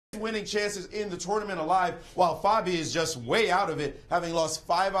winning chances in the tournament alive, while Fabi is just way out of it, having lost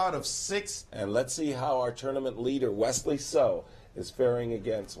 5 out of 6. And let's see how our tournament leader, Wesley So, is faring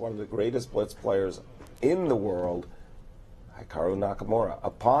against one of the greatest Blitz players in the world, Hikaru Nakamura. A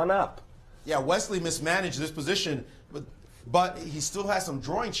pawn up. Yeah, Wesley mismanaged this position, but he still has some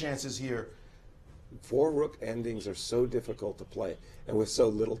drawing chances here. 4 rook endings are so difficult to play, and with so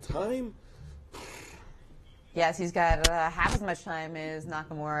little time. Yes, he's got half as much time as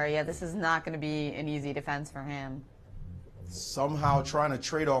Nakamura. Yeah, this is not going to be an easy defense for him. Somehow trying to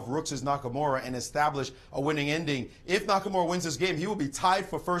trade off rooks as Nakamura and establish a winning ending. If Nakamura wins this game, he will be tied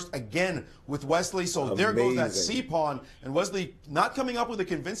for first again with Wesley. So Amazing. There goes that C pawn, and Wesley not coming up with a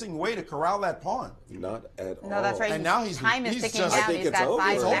convincing way to corral that pawn. Not at all. No, that's right. And now time is ticking just, down. I think He's it's got over.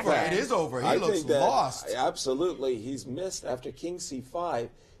 5 It's seconds. over. It is over. He looks lost. Absolutely. He's missed after king c5.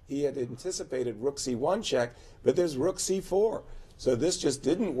 He had anticipated rook c1 check, but there's rook c4. So this just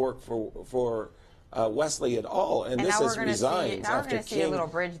didn't work for Wesley at all, and this is resigns now we're after going to see a little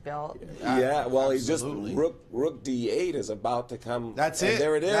bridge built. Yeah, well, he's just Absolutely. rook d8 is about to come. That's and it.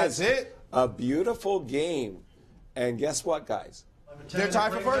 There it is. That's it. A beautiful game, and guess what, guys? They're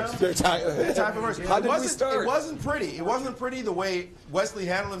tied for first. They're tied for first. How did we start? It wasn't pretty. It wasn't pretty the way Wesley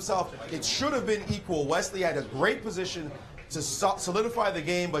handled himself. It should have been equal. Wesley had a great position to solidify the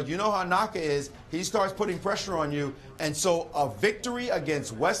game, but you know how Naka is. He starts putting pressure on you, and so a victory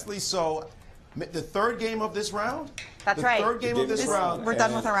against Wesley So. The third game of this round? That's right. The third game of this round. We're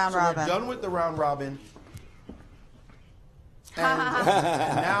done with the round robin. We're done with the round robin. And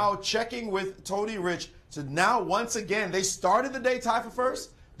now checking with Tony Rich. So now, once again, they started the day tied for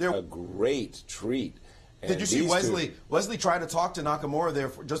first. A great treat. Did you see Wesley? Wesley tried to talk to Nakamura there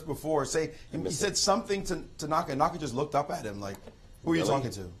just before. He said something to Naka, and Naka just looked up at him like, who are you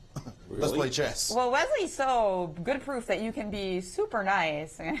talking to? Let's play chess. Well, Wesley's so good proof that you can be super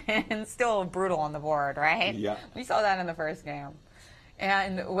nice and still brutal on the board, right? Yeah. We saw that in the first game.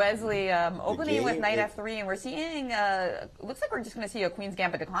 And Wesley opening with knight f3, and we're seeing, looks like we're just going to see a queen's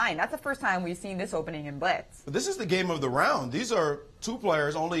gambit decline. That's the first time we've seen this opening in Blitz. But this is the game of the round. These are two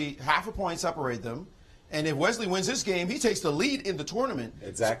players, only half a point separate them. And if Wesley wins this game, he takes the lead in the tournament.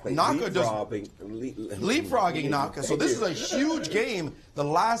 Exactly. Naka leapfrogging Naka. So this is a huge game. The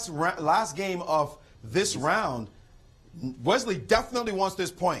last game of this round. Wesley definitely wants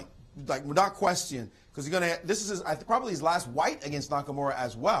this point, like without question, because he's gonna. This is probably his last white against Nakamura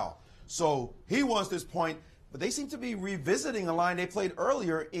as well. So he wants this point. But they seem to be revisiting a line they played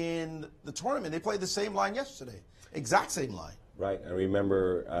earlier in the tournament. They played the same line yesterday, exact same line. Right. I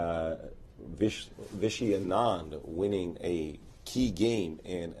remember. Vishy Anand winning a key game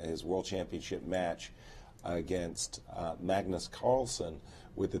in his World Championship match against Magnus Carlsen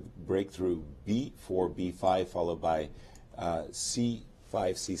with the breakthrough b4, b5, followed by c5,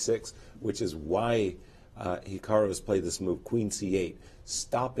 c6, which is why Hikaru has played this move, queen c8,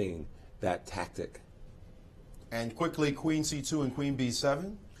 stopping that tactic. And quickly, queen c2 and queen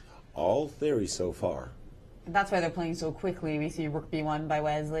b7. All theory so far. That's why they're playing so quickly. We see rook b1 by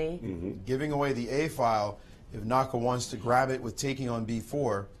Wesley. Giving away the A file if Naka wants to grab it with taking on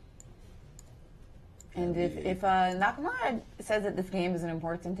b4. And if Nakamura says that this game isn't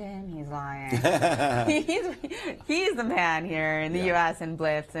important to him, he's lying. he's the man here in the U.S. and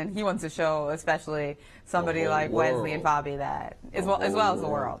Blitz, and he wants to show, especially somebody like Wesley and Fabi, that as well as the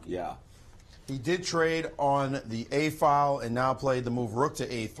world. Yeah. He did trade on the A file and now played the move rook to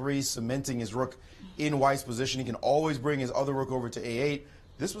a3, cementing his rook in White's position. He can always bring his other rook over to a8.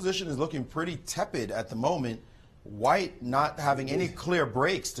 This position is looking pretty tepid at the moment. White not having any clear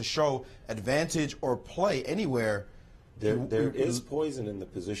breaks to show advantage or play anywhere. There is poison in the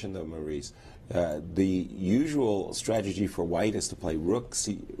position, though, Maurice. The usual strategy for White is to play rook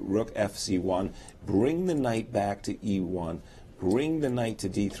fc1, bring the knight back to e1, bring the knight to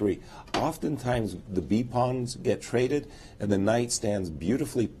d3. Oftentimes, the b pawns get traded, and the knight stands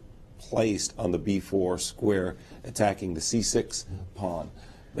beautifully placed on the b4 square, attacking the c6 pawn.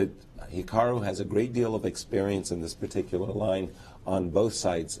 But Hikaru has a great deal of experience in this particular line on both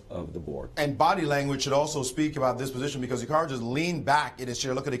sides of the board. And body language should also speak about this position, because Hikaru just leaned back in his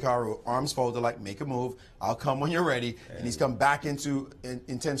chair. Look at Hikaru, arms folded, like, make a move. I'll come when you're ready. And he's come back into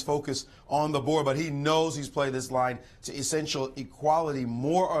intense focus on the board. But he knows he's played this line to essential equality,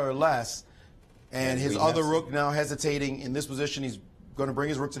 more or less. And his other rook now hesitating in this position. He's going to bring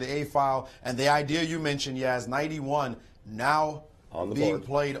his rook to the A file. And the idea you mentioned, Yaz, knight e1, now being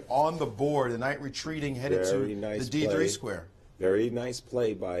played on the board. The knight retreating, headed to the D3 square. Very nice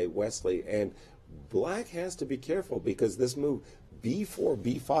play by Wesley. And Black has to be careful, because this move, b4,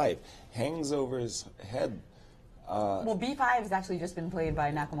 b5, hangs over his head Well, B5 has actually just been played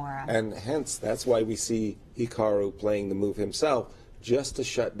by Nakamura. And hence, that's why we see Hikaru playing the move himself, just to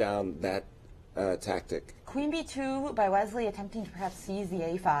shut down that tactic. Queen B2 by Wesley, attempting to perhaps seize the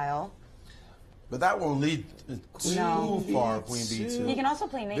A file. But that won't lead too far, Queen B2. He can also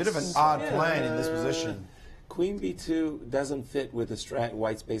play Knight Bit of an C2. odd plan in this position. Queen B2 doesn't fit with the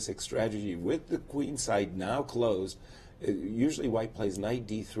White's basic strategy. With the queen side now closed, usually White plays Knight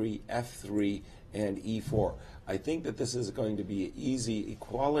D3, F3, and E4. I think that this is going to be an easy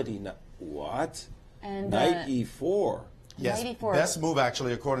equality. What? And, Knight E4. Yes, Knight E4. best move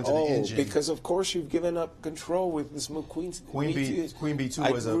actually according to the engine. Because of course you've given up control with this move. Queen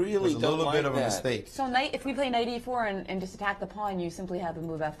B2 was a little bit of a mistake. So if we play Knight E4 and just attack the pawn, you simply have the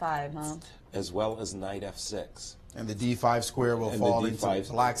move F5, huh? As well as Knight F6. And the D5 square will fall into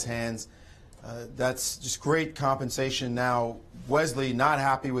Black's hands. That's just great compensation. Now, Wesley not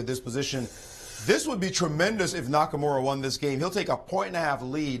happy with this position. This would be tremendous if Nakamura won this game. He'll take a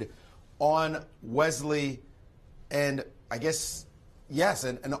 1.5 lead on Wesley, and I guess, yes,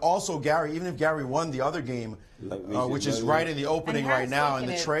 and also Garry, even if Garry won the other game, which is right in the opening right now, and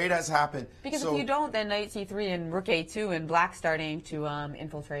the trade has happened. Because if you don't, then Knight C3 and Rook A2, and Black's starting to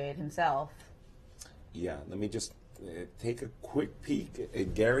infiltrate himself. Yeah, let me just take a quick peek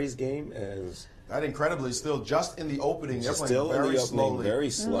at Garry's game. As that incredibly still just in the opening. They're still playing very in the opening, slowly. very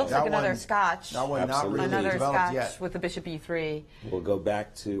slow. Looks like another Scotch. That one not really another developed Scotch yet. with the Bishop E3. We'll go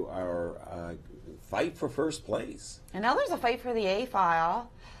back to our fight for first place. And now there's a fight for the A file.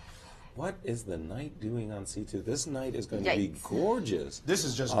 What is the knight doing on C2? This knight is going to be gorgeous. This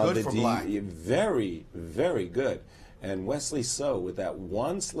is just good for Black. Very, very good. And Wesley with that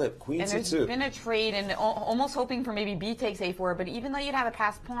one slip, Queen and C2. There's been a trade, and almost hoping for maybe B takes A4, but even though you'd have a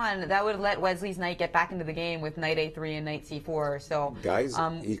passed pawn, that would let Wesley's knight get back into the game with Knight A3 and Knight C4. So, guys,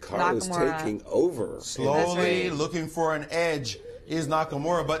 Hikaru is taking over. Slowly looking for an edge is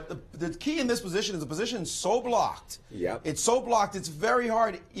Nakamura, but the key in this position is the position is so blocked. Yep. It's so blocked, it's very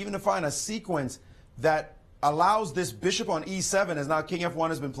hard even to find a sequence that allows this bishop on E7, as now King F1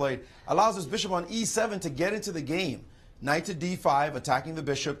 has been played, allows this bishop on E7 to get into the game. Knight to D5, attacking the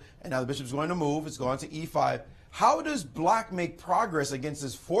bishop, and now the bishop's going to move. It's going to E5. How does Black make progress against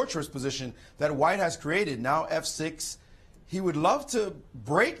this fortress position that White has created? Now F6. He would love to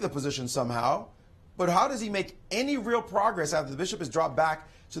break the position somehow, but how does he make any real progress after the bishop is dropped back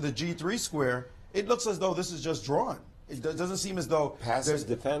to the G3 square? It looks as though this is just drawn. It doesn't seem as though passive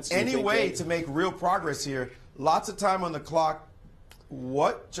defense, any way to make real progress here. Lots of time on the clock.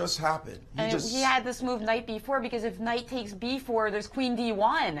 What just happened? He had this move Knight B4 because if Knight takes B4, there's Queen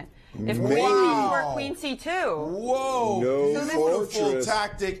D1. If Maybe. Queen B4, Queen C2. Whoa! No Beautiful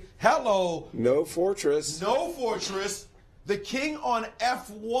tactic. Hello. No fortress. No fortress. The king on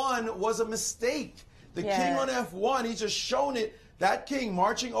F1 was a mistake. The king on F1, he's just shown it. That king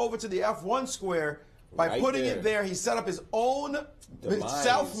marching over to the F1 square by putting it there. He set up his own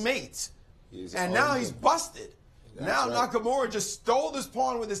self-mate. And now he's busted. Now Nakamura just stole this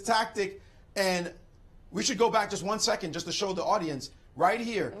pawn with his tactic, and we should go back just 1 second just to show the audience right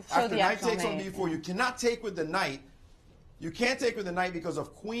here. After knight takes on D4, you cannot take with the knight. You can't take with the knight because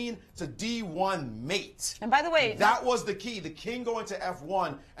of queen to D1 mate. And by the way, that was the key. The king going to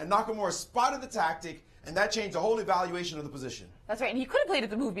F1, and Nakamura spotted the tactic, and that changed the whole evaluation of the position. That's right, and he could have played it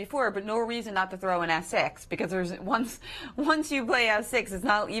the move before, but no reason not to throw an F6 because there's once you play F6, it's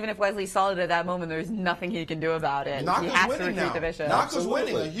not even if Wesley saw it at that moment, there's nothing he can do about it. Naka's he has to winning retreat now. the bishop. Naka's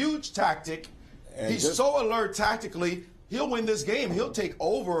winning, a huge tactic. And he's so alert tactically. He'll win this game. He'll take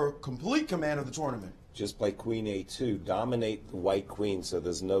over complete command of the tournament. Just play Queen A2, dominate the white queen, so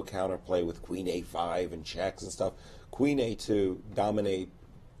there's no counterplay with Queen A5 and checks and stuff. Queen A2, dominate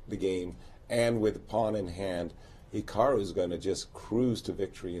the game, and with pawn in hand, Hikaru is going to just cruise to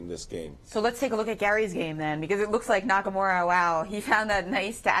victory in this game. So let's take a look at Garry's game then, because it looks like Nakamura, wow, he found that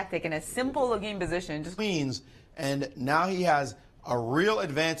nice tactic in a simple-looking position. Just queens, and now he has a real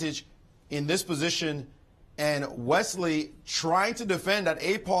advantage in this position. And Wesley trying to defend that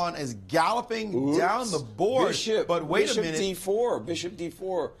A-pawn is galloping down the board. But wait a minute. Bishop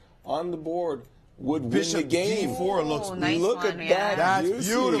D4 on the board would win the game. Bishop D4 looks, nice look one, at that. That's Juicy.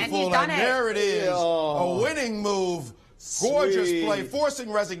 beautiful. And there it is. A winning move. Gorgeous play.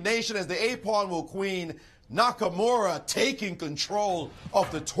 Forcing resignation as the A-pawn will queen. Nakamura taking control of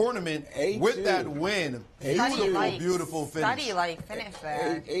the tournament with that win. Beautiful finish. Study-like finish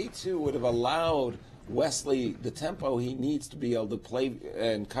there. A2 would have allowed Wesley the tempo he needs to be able to play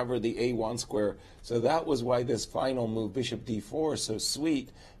and cover the A1 square. So that was why this final move, Bishop D4, is so sweet.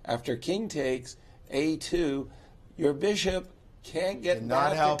 After king takes A2, your bishop can't get not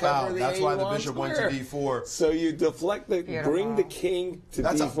back help to cover out. the That's why the A1 bishop went square. to D4. So you deflect the, Beautiful. bring the king to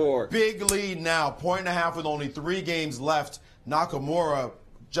That's D4. a big lead now. 1.5 with only 3 games left. Nakamura,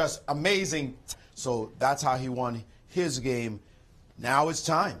 just amazing. So that's how he won his game. Now it's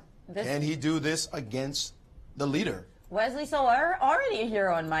time. Can he do this against the leader? Wesley, so already a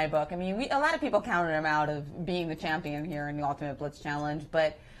hero in my book. I mean, a lot of people counted him out of being the champion here in the Ultimate Blitz Challenge,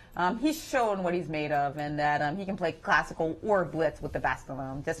 but he's shown what he's made of, and that he can play classical or blitz with the best of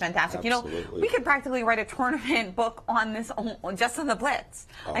them. Just fantastic. Absolutely. You know, we could practically write a tournament book on this, just on the blitz.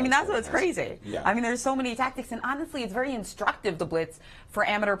 Oh, I mean, that's what's crazy. Yeah. I mean, there's so many tactics, and honestly, it's very instructive, the blitz, for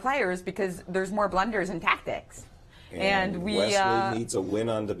amateur players because there's more blunders in tactics. And we Wesley needs a win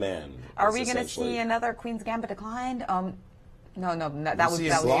on demand. are we going to see another Queen's Gambit declined? No, that was an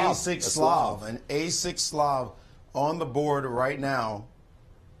A6 Slav, an A6 Slav on the board right now.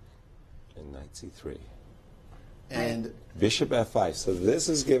 And knight C3. And Bishop F5. So this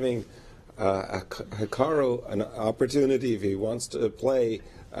is giving Hikaru an opportunity, if he wants to play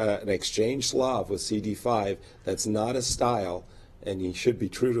an exchange Slav with CD5. That's not his style, and he should be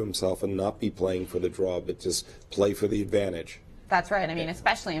true to himself and not be playing for the draw, but just play for the advantage. That's right. I mean,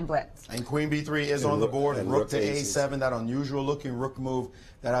 especially in blitz. And Queen B3 is on the board. and Rook to rook A7, that unusual looking rook move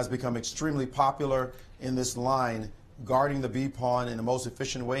that has become extremely popular in this line, guarding the B pawn in the most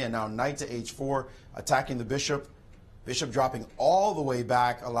efficient way. And now knight to H4, attacking the bishop. Bishop dropping all the way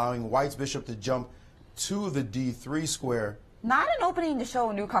back, allowing white's bishop to jump to the D3 square. Not an opening to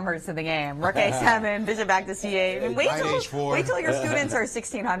show newcomers to the game. Rook A7, bishop back to C8. I mean, wait till your students are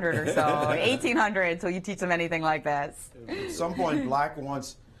 1600 or so, 1800 until you teach them anything like this. At some point, black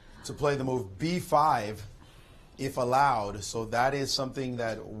wants to play the move B5 if allowed. So that is something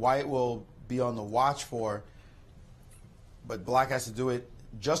that white will be on the watch for. But black has to do it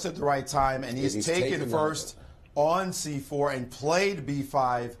just at the right time. And he's taken first on C4 and played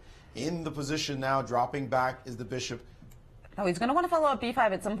B5 in the position now. Dropping back is the bishop. Oh, he's going to want to follow up B5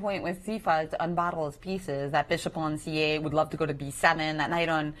 at some point with C5 to unbottle his pieces. That bishop on C8 would love to go to B7. That knight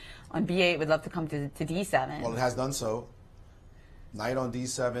on B8 would love to come to D7. Well, it has done so. Knight on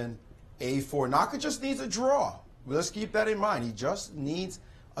D7, A4. Naka just needs a draw. Let's keep that in mind. He just needs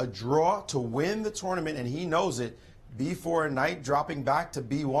a draw to win the tournament, and he knows it. B4, knight dropping back to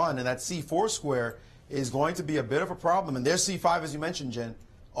B1, and that C4 square is going to be a bit of a problem. And there's C5, as you mentioned, Jen,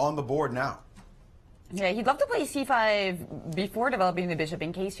 on the board now. Yeah, he'd love to play C5 before developing the bishop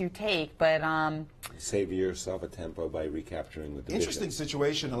in case you take, but Save yourself a tempo by recapturing with the Interesting bishop.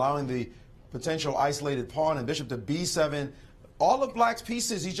 situation, allowing the potential isolated pawn and bishop to B7. All of black's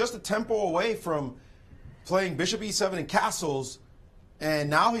pieces, he's just a tempo away from playing bishop E7 and castles, and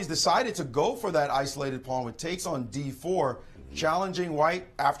now he's decided to go for that isolated pawn with takes on D4, challenging white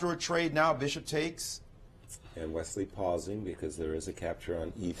after a trade now. Bishop takes. And Wesley pausing because there is a capture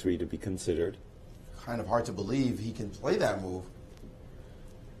on E3 to be considered. Kind of hard to believe he can play that move.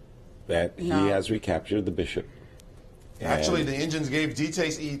 That he has recaptured the bishop. Actually, the Indians gave D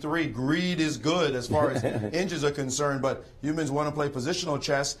takes E3. Greed is good as far as Indians are concerned, but humans want to play positional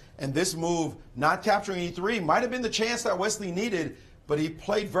chess, and this move, not capturing E3, might have been the chance that Wesley needed, but he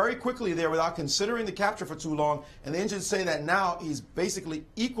played very quickly there without considering the capture for too long, and the Indians say that now he's basically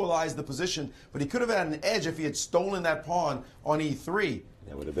equalized the position, but he could have had an edge if he had stolen that pawn on E3.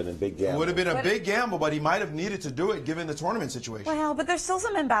 That would have been a big gamble. It would have been a big gamble, but he might have needed to do it given the tournament situation. well, but there's still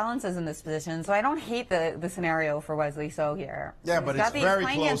some imbalances in this position, so I don't hate the scenario for Wesley So here. Yeah, but it's very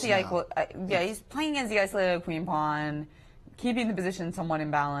close now. Yeah, he's playing against the isolated queen pawn, keeping the position somewhat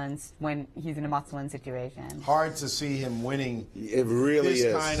imbalanced when he's in a must-win situation. Hard to see him winning It really this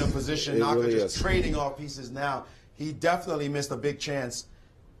is. kind of position. It Naka really just is. trading off pieces now. He definitely missed a big chance.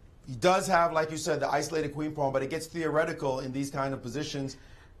 He does have, like you said, the isolated queen pawn, but it gets theoretical in these kind of positions.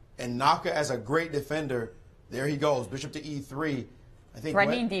 And Naka, as a great defender, there he goes. Bishop to E3. I think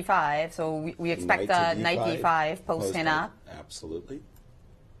Threatening D5, so we expect knight D5 posting up. Absolutely.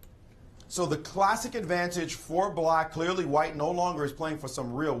 So the classic advantage for black, clearly white no longer is playing for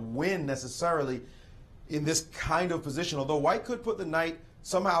some real win necessarily in this kind of position. Although white could put the knight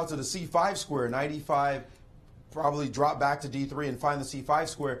somehow to the C5 square, knight E5, probably drop back to D3 and find the C5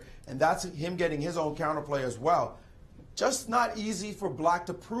 square. And that's him getting his own counterplay as well. Just not easy for black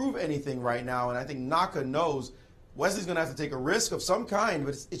to prove anything right now. And I think Naka knows Wesley's going to have to take a risk of some kind,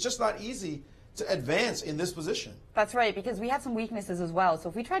 but it's just not easy to advance in this position. That's right, because we have some weaknesses as well. So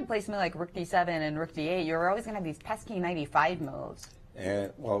if we tried to play something like Rook D7 and Rook D8, you're always going to have these pesky knight E5 moves.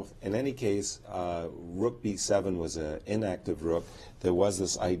 And, well, in any case, Rook B7 was an inactive rook. There was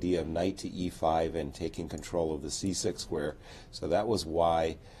this idea of knight to E5 and taking control of the C6 square. So that was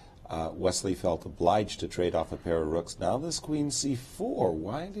why Wesley felt obliged to trade off a pair of rooks. Now this queen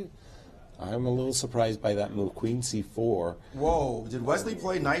c4. I'm a little surprised by that move, queen c4. Whoa, did Wesley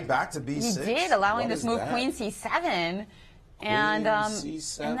play knight back to b6? He did, allowing What this is move, that? queen c7. And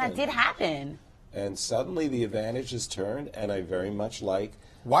C7. and that did happen. And suddenly the advantage is turned, and I very much like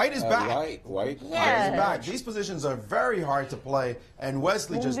White is back. White White Yeah. is back. These positions are very hard to play, and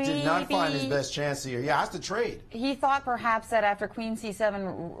Wesley just did not find his best chance here. He has to trade. He thought perhaps that after queen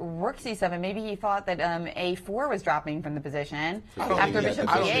c7, rook c7, maybe he thought that a4 was dropping from the position. After bishop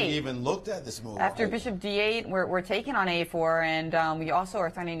I don't think he d8. even looked at this move. After bishop d8, we're taking on a4, and we also are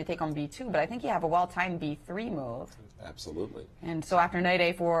threatening to take on b2, but I think you have a well-timed b3 move. Absolutely. And so after knight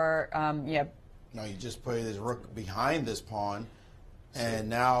a4, yeah. No, you just play this rook behind this pawn, and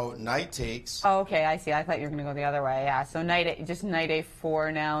now knight takes. Oh, okay, I see. I thought you were going to go the other way. Yeah. So knight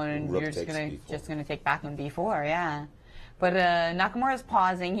a4 now, and Rook you're just takes going b4. to take back on b4. Yeah. But Nakamura is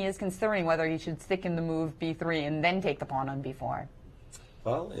pausing. He is considering whether he should stick in the move b3 and then take the pawn on b4.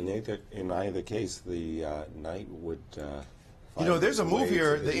 Well, in either case, the knight would. You know, there's a find its move way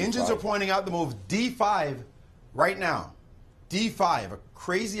here. to The engines D5. are pointing out the move d5 right now. d5, a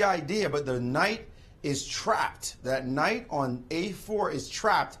crazy idea, but the knight is trapped. That knight on a4 is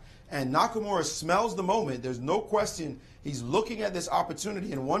trapped, and Nakamura smells the moment. There's no question. He's looking at this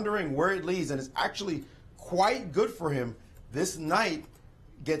opportunity and wondering where it leads, and it's actually quite good for him. This knight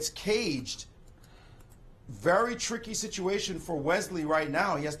gets caged. Very tricky situation for Wesley right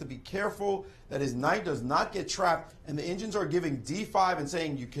now. He has to be careful that his knight does not get trapped, and the engines are giving d5 and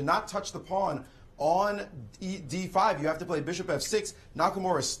saying you cannot touch the pawn on d5. You have to play bishop f6.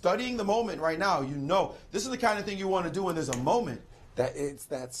 Nakamura is studying the moment right now. You know, this is the kind of thing you want to do when there's a moment. It's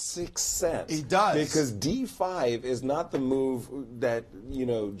that sixth sense. He does. Because d5 is not the move that,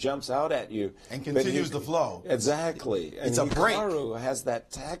 jumps out at you. And continues the flow. Exactly. It's and a break. Hikaru has that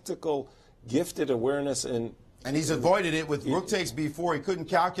tactical, gifted awareness And he's avoided it with rook takes b4. He couldn't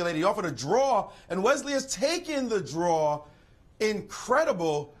calculate. He offered a draw, and Wesley has taken the draw.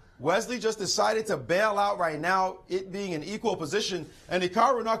 Incredible. Wesley just decided to bail out right now, it being an equal position, and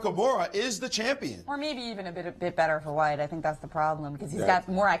Hikaru Nakamura is the champion. Or maybe even a bit better for White. I think that's the problem, because he's got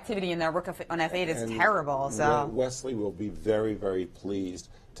more activity in there. Rook on f8 is terrible. So Wesley will be very, very pleased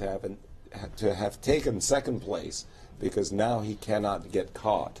to have taken second place, because now he cannot get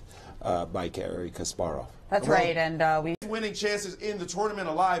caught by Garry Kasparov. that's right, and we. Winning chances in the tournament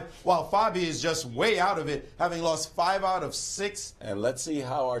alive, while Fabi is just way out of it, having lost 5 out of 6. And let's see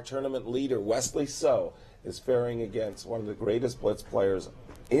how our tournament leader, Wesley So, is faring against one of the greatest blitz players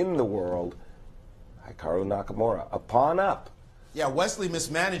in the world, Hikaru Nakamura. A pawn up. Yeah, Wesley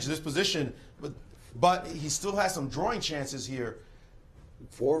mismanaged this position, but he still has some drawing chances here.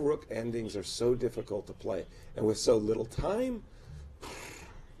 4 rook endings are so difficult to play. And with so little time,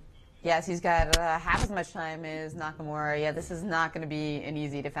 Yes, he's got half as much time as Nakamura. Yeah, this is not going to be an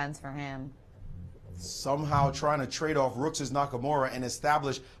easy defense for him. Somehow trying to trade off rooks is Nakamura and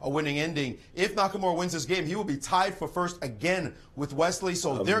establish a winning ending. If Nakamura wins this game, he will be tied for first again with Wesley.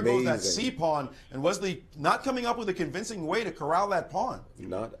 So there goes that C pawn, and Wesley not coming up with a convincing way to corral that pawn.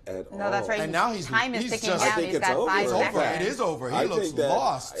 not at all. No, that's right. And now time is ticking just- down. I think He's it's got over. 5 It's seconds. over. It is over. He I looks think that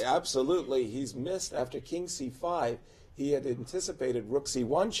lost. Absolutely. He's missed after king c5. He had anticipated rook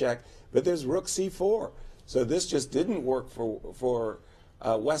c1 check, but there's rook c4. So this just didn't work for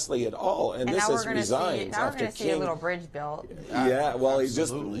Wesley at all. And this now is we're going to see. resigns Now we're after going to see a king. little bridge built. Yeah, well, he's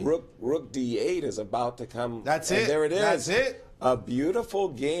just Absolutely. rook d8 is about to come. That's and it. There it is. That's it. A beautiful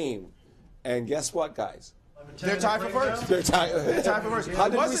game. And guess what, guys? They're tied for first. They're tied Time for first. How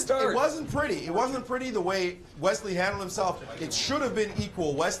did we It start? wasn't pretty. It wasn't pretty the way Wesley handled himself. It should have been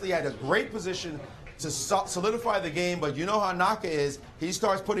equal. Wesley had a great position to solidify the game, but you know how Naka is. He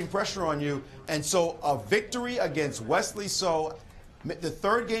starts putting pressure on you. And so a victory against Wesley So, the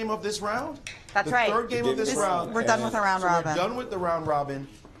third game of this round? That's the right. third game of this round. We're done with the round So robin. we're done with the round robin.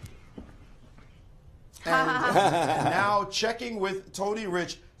 And now checking with Tony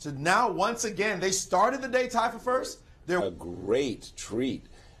Rich. So now, once again, they started the day tied for first. A great treat.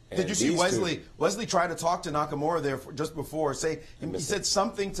 Did And you see these Wesley? two- Wesley tried to talk to Nakamura there just before. He said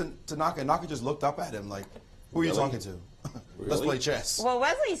something to Naka, and Naka just looked up at him like, "Who are you Really? talking to? Let's Really? play chess." Well,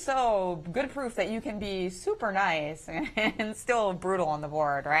 Wesley's so good proof that you can be super nice and still brutal on the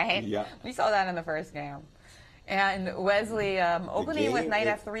board, right? Yeah. We saw that in the first game. And Wesley opening with game, knight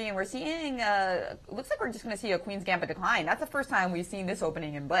f3, and we're seeing, looks like we're just going to see a queen's gambit decline. That's the first time we've seen this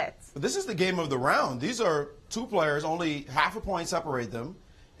opening in Blitz. But this is the game of the round. These are two players, only half a point separate them.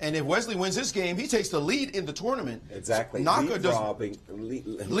 And if Wesley wins this game, he takes the lead in the tournament. Exactly. Naka does Leapfrogging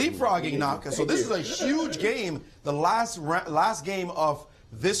leapfrogging Naka. So this is a huge game. The last game of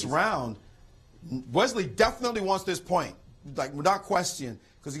this round, Wesley definitely wants this point, like without question,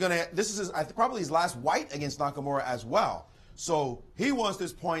 because he's gonna. This is probably his last white against Nakamura as well. So he wants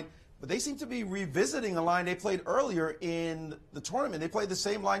this point. But they seem to be revisiting a line they played earlier in the tournament. They played the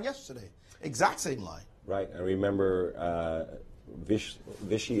same line yesterday, exact same line. Right. I remember Vishy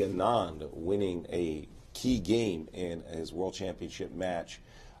Anand winning a key game in his World Championship match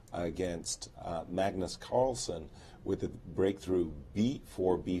against Magnus Carlsen with a breakthrough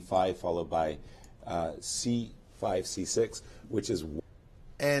B4, B5, followed by C5, C6, which is...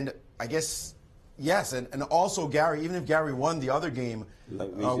 And I guess... Yes, and also Garry, even if Garry won the other game,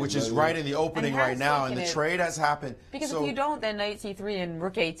 which is right in the opening right now, and the trade has happened. Because if you don't, then knight c3 and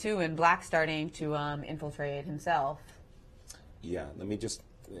rook a2 and black starting to infiltrate himself. Yeah, let me just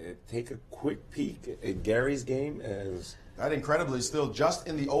take a quick peek at Garry's game. As that incredibly is still just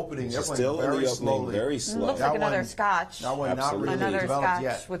in the opening. They're playing still very in the opening, slowly. very slow. Looks like another scotch. That one not really another developed scotch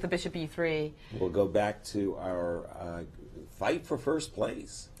yet. with the bishop e3. We'll go back to our fight for first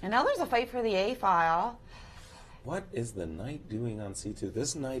place. And now there's a fight for the A file. What is the knight doing on c2?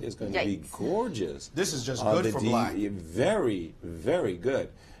 This knight is going to be gorgeous. This is just good for black. Very, very good.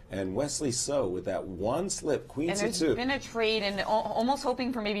 And Wesley So with that one slip, queen and c2. There's been a trade and almost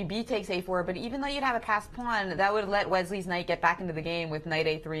hoping for maybe b takes a4, but even though you'd have a passed pawn, that would let Wesley's knight get back into the game with knight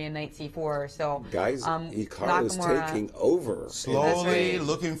a3 and knight c4. So guys, Hikaru is taking over. Slowly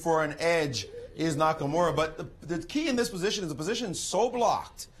looking for an edge is Nakamura, but the key in this position is the position is so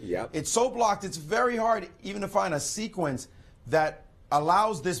blocked. Yep. It's so blocked, it's very hard even to find a sequence that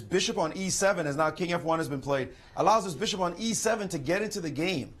allows this bishop on e7, as now king f1 has been played, allows this bishop on e7 to get into the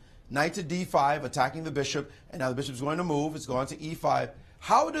game. Knight to d5, attacking the bishop, and now the bishop's going to move, it's going to e5.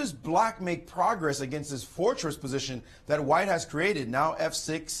 How does black make progress against this fortress position that white has created? Now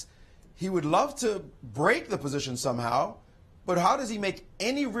f6, he would love to break the position somehow, but how does he make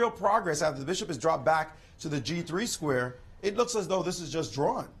any real progress after the bishop is dropped back to the g3 square? It looks as though this is just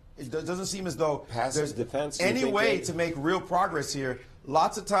drawn. It doesn't seem as though there's defense, any way to make real progress here.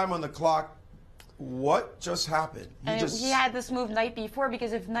 Lots of time on the clock. What just happened? He had this move knight b4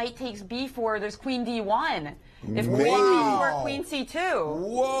 because if knight takes b4, there's queen d1. If Wow. queen b4, queen c2.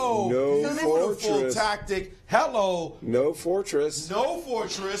 Whoa! No Beautiful fortress. tactic. Hello. No fortress. No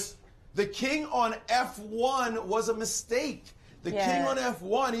fortress. The king on f1 was a mistake. The king on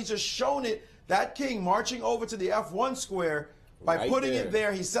f1, he's just shown it. That king marching over to the f1 square by putting it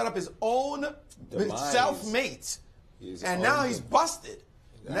there. He set up his own self-mate. And now he's busted.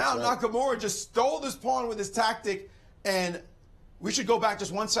 Now Nakamura just stole this pawn with his tactic, and we should go back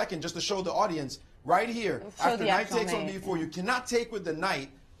just 1 second just to show the audience right here. After knight takes on b4, you cannot take with the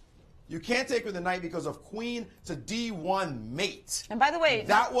knight. You can't take with the knight because of queen to d1 mate. And by the way,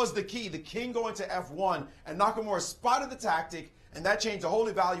 that was the key. The king going to f1, and Nakamura spotted the tactic, and that changed the whole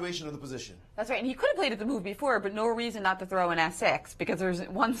evaluation of the position. That's right, and he could have played it the move before, but no reason not to throw an f6 because there's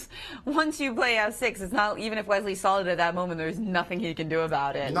once you play f6, it's not even if Wesley saw it at that moment, there's nothing he can do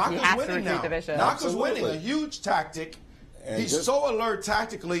about it. Naka's he has to winning retreat now. the bishop. Naka's winning, a huge tactic. And he's so alert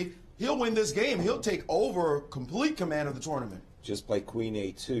tactically. He'll win this game. He'll take over complete command of the tournament. Just play queen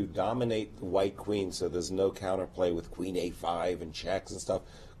a2, dominate the white queen so there's no counterplay with queen a5 and checks and stuff.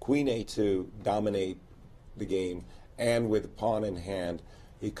 Queen a2, dominate the game, and with pawn in hand,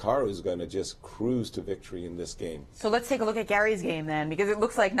 Hikaru is going to just cruise to victory in this game. So let's take a look at Garry's game then, because it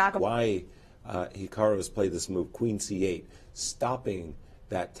looks like Nakamura... Why Hikaru has played this move, queen c8, stopping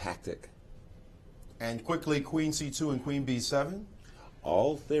that tactic. And quickly, queen c2 and queen b7.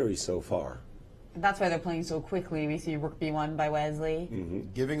 All theory so far. That's why they're playing so quickly. We see rook b1 by Wesley.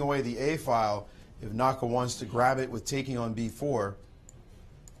 Giving away the A file if Naka wants to grab it with taking on b4.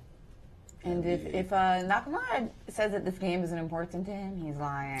 And if Nakamura says that this game isn't important to him, he's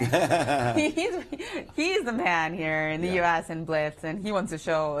lying. he's the man here in the U.S. and Blitz, and he wants to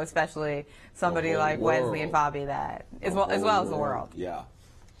show, especially somebody like Wesley and Bobby, that as well as the world. Yeah.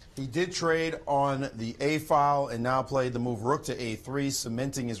 He did trade on the A file and now played the move rook to a3,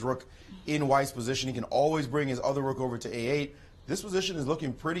 cementing his rook in white's position. He can always bring his other rook over to a8. This position is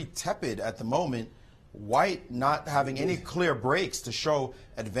looking pretty tepid at the moment. White not having any clear breaks to show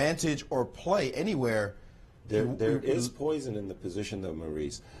advantage or play anywhere. There is poison in the position, though,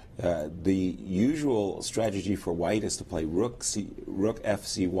 Maurice. The usual strategy for white is to play rook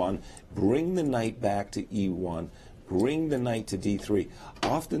fc1, bring the knight back to e1, bring the knight to d3.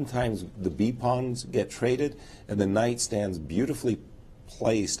 Oftentimes, the b pawns get traded, and the knight stands beautifully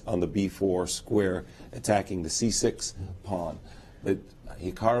placed on the b4 square, attacking the c6 pawn. But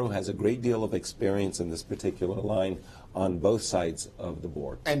Hikaru has a great deal of experience in this particular line on both sides of the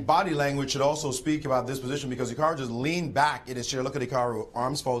board. And body language should also speak about this position because Hikaru just leaned back in his chair. Look at Hikaru,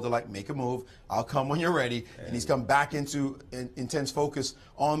 arms folded like, make a move. I'll come when you're ready. And he's come back into intense focus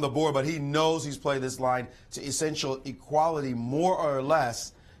on the board. But he knows he's played this line to essential equality more or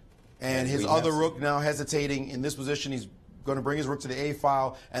less. And his other rook now hesitating in this position. He's going to bring his rook to the A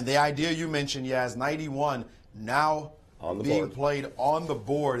file. And the idea you mentioned, Yaz, knight E1 now being played on the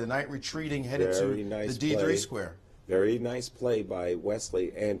board. The knight retreating, headed to the D3 square. Very nice play by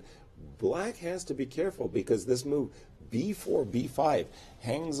Wesley. And black has to be careful because this move, B4, B5,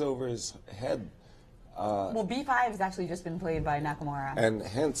 hangs over his head. Well, B5 has actually just been played by Nakamura. And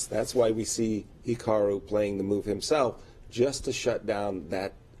hence, that's why we see Hikaru playing the move himself, just to shut down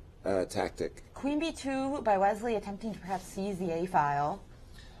that tactic. Queen B2 by Wesley, attempting to perhaps seize the A file.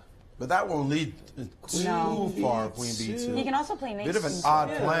 But that won't lead too far, Queen B2. He can also play knight. Bit of an odd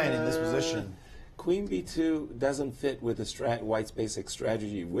plan in this position. Queen B2 doesn't fit with the White's basic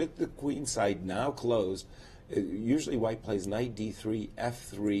strategy. With the queen side now closed, usually White plays knight D3,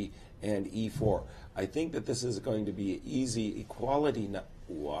 F3, and E4. I think that this is going to be easy equality.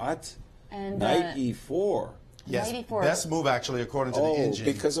 What? And knight E4. Yes, best move actually according to the engine.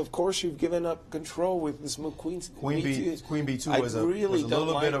 Because of course you've given up control with this move. Queen B2 was a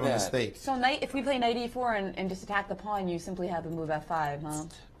little bit of a mistake. So if we play knight E4 and just attack the pawn, you simply have the move F5, huh?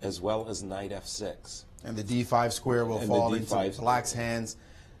 As well as knight F6. And the D5 square will fall into black's hands.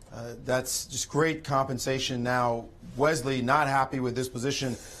 That's just great compensation. Now, Wesley not happy with this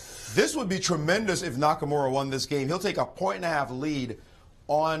position. This would be tremendous if Nakamura won this game. He'll take a 1.5 lead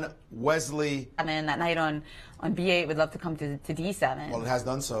on Wesley. And then that knight on B8 would love to come to D7. Well, it has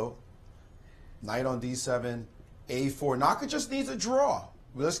done so. Knight on D7, A4. Naka just needs a draw.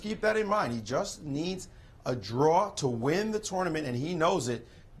 Let's keep that in mind. He just needs a draw to win the tournament, and he knows it.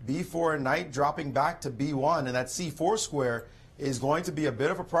 B4 and knight dropping back to B1, and that C4 square is going to be a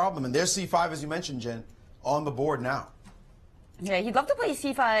bit of a problem. And there's C5, as you mentioned, Jen, on the board now. Yeah, he'd love to play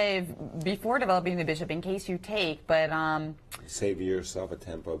C5 before developing the bishop in case you take, but save yourself a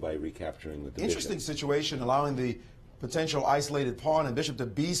tempo by recapturing with the interesting bishop. Situation, allowing the potential isolated pawn and bishop to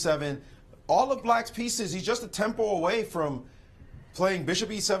B7. All of black's pieces, he's just a tempo away from playing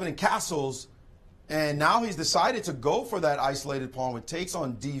bishop E7 and castles. And now he's decided to go for that isolated pawn with takes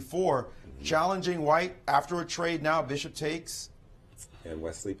on D4, challenging white after a trade now. Bishop takes. And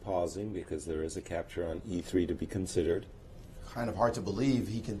Wesley pausing because there is a capture on E3 to be considered. Kind of hard to believe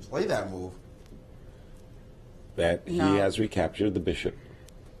he can play that move. That he has recaptured the bishop.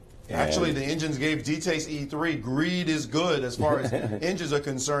 Actually, the engines gave D takes E3. Greed is good as far as engines are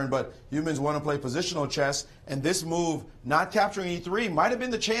concerned, but humans want to play positional chess. And this move, not capturing E3, might have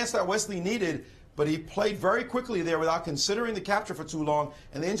been the chance that Wesley needed. But he played very quickly there without considering the capture for too long.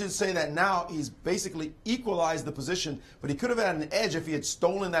 And the engines say that now he's basically equalized the position. But he could have had an edge if he had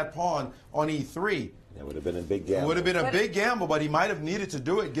stolen that pawn on E3. That would have been a big gamble. It would have been a big gamble, but he might have needed to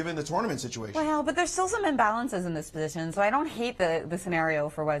do it given the tournament situation. Well, but there's still some imbalances in this position, so I don't hate the scenario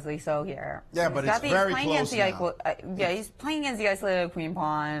for Wesley So here. Yeah, but it's very close now. Yeah, he's playing against the isolated queen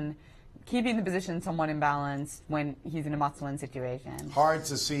pawn, keeping the position somewhat imbalanced when he's in a must-win situation. Hard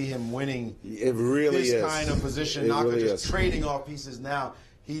to see him winning this kind of position. Naka just trading off pieces now.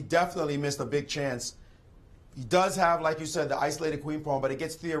 He definitely missed a big chance. He does have, like you said, the isolated queen pawn, but it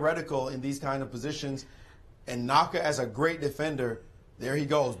gets theoretical in these kind of positions. And Naka, as a great defender, there he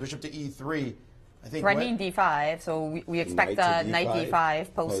goes, bishop to E3. I think threatening D5, so we expect knight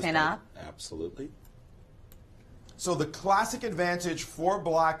D5 posting up. Absolutely. So the classic advantage for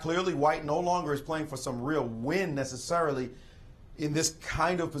black, clearly white no longer is playing for some real win necessarily in this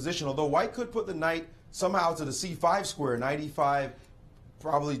kind of position. Although white could put the knight somehow to the C5 square, knight E5,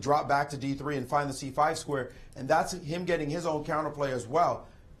 probably drop back to D3 and find the C5 square. And that's him getting his own counterplay as well.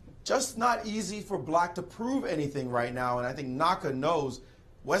 Just not easy for black to prove anything right now. And I think Naka knows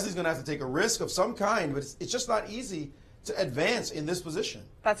Wesley's going to have to take a risk of some kind, but it's just not easy to advance in this position.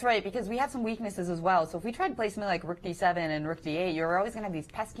 That's right, because we had some weaknesses as well. So if we tried to play something like rook D7 and rook D8, you're always going to have these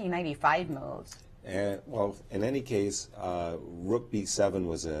pesky knight E5 moves. And, well, in any case, rook B7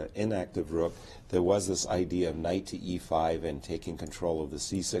 was an inactive rook. There was this idea of knight to E5 and taking control of the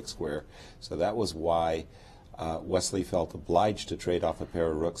C6 square. So that was why Wesley felt obliged to trade off a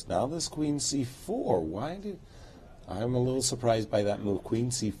pair of rooks. Now this queen C4. Why did... I'm a little surprised by that move, queen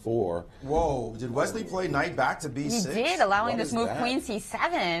C4. Whoa, did Wesley play knight back to B6? He did, allowing this move queen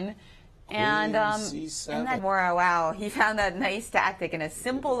C7. And C7. And then, wow, he found that nice tactic in a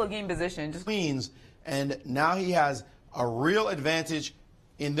simple-looking position. Just queens, and now he has a real advantage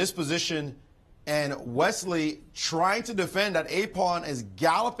in this position And Wesley trying to defend that A pawn is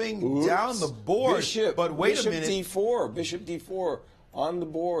galloping down the board. But wait a minute. Bishop D4 on the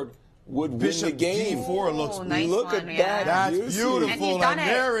board would Bishop win the game. D4 looks nice Look one, at yeah. that. That's beautiful. And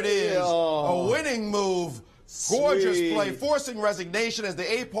there it is. A winning move. Gorgeous play. Forcing resignation as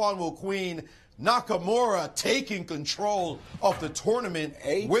the A pawn will queen. Nakamura taking control of the tournament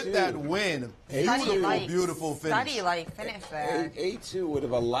with that win. Beautiful finish. Study-like finish there. A2 would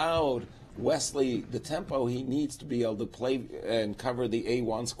have allowed Wesley the tempo he needs to be able to play and cover the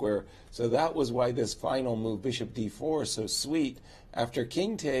A1 square. So that was why this final move, Bishop D4, is so sweet. After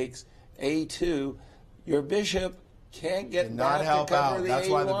king takes A2, your bishop can't get back help to cover out. the That's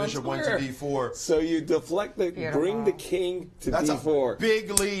A1 why the bishop square. went to D4. So you deflect bring the king to That's D4. A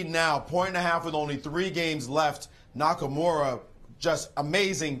big lead now. Point and a half with only 3 games left. Nakamura, just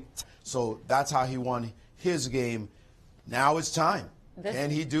amazing. So that's how he won his game. Now it's time.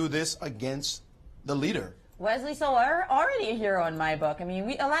 Can he do this against the leader? Wesley, so already a hero in my book. I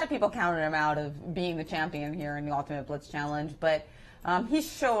mean, a lot of people counted him out of being the champion here in the Ultimate Blitz Challenge, but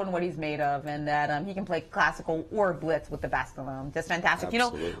he's shown what he's made of, and that he can play classical or blitz with the best of them. Just fantastic.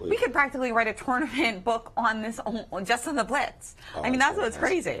 Absolutely. You know, we could practically write a tournament book on this, just on the blitz. I mean, that's what's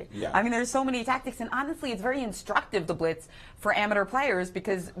crazy. Yeah. I mean, there's so many tactics, and honestly, it's very instructive, the blitz, for amateur players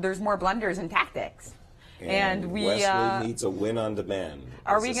because there's more blunders and tactics. And we Wesley needs a win on demand.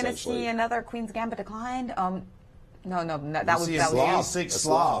 Are we going to see another Queen's Gambit declined? No, that was A6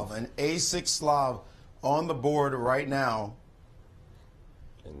 Slav, an A6 Slav on the board right now.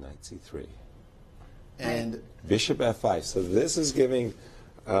 And knight C3. And Bishop F5. So this is giving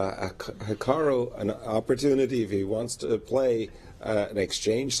Hikaru an opportunity, if he wants to play an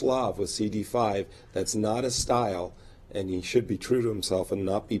exchange Slav with CD5. That's not his style, and he should be true to himself and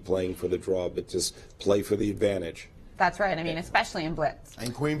not be playing for the draw, but just play for the advantage. That's right. I mean, especially in blitz.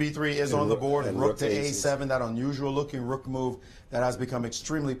 And Queen B3 is on the board. And rook to A7, that unusual looking rook move that has become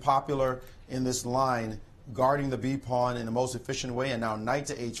extremely popular in this line, guarding the B pawn in the most efficient way. And now knight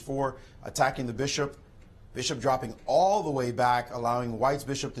to H4, attacking the bishop. Bishop dropping all the way back, allowing White's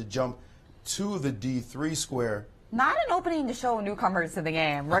bishop to jump to the D3 square. Not an opening to show newcomers to the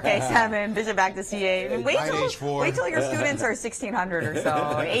game. Rook A7, bishop back to C8. I mean, wait till your students are 1600 or so,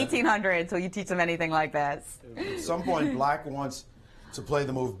 1800 until you teach them anything like this. At some point, Black wants to play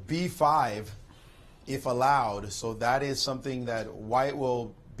the move B5 if allowed. So that is something that White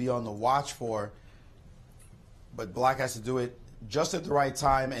will be on the watch for. But Black has to do it just at the right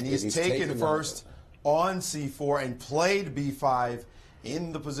time. And he's taken first on C4 and played B5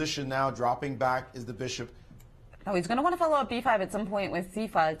 in the position now. Dropping back is the bishop. Oh, he's going to want to follow up B5 at some point with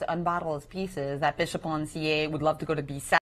C5 to unbottle his pieces. That bishop on C8 would love to go to B7.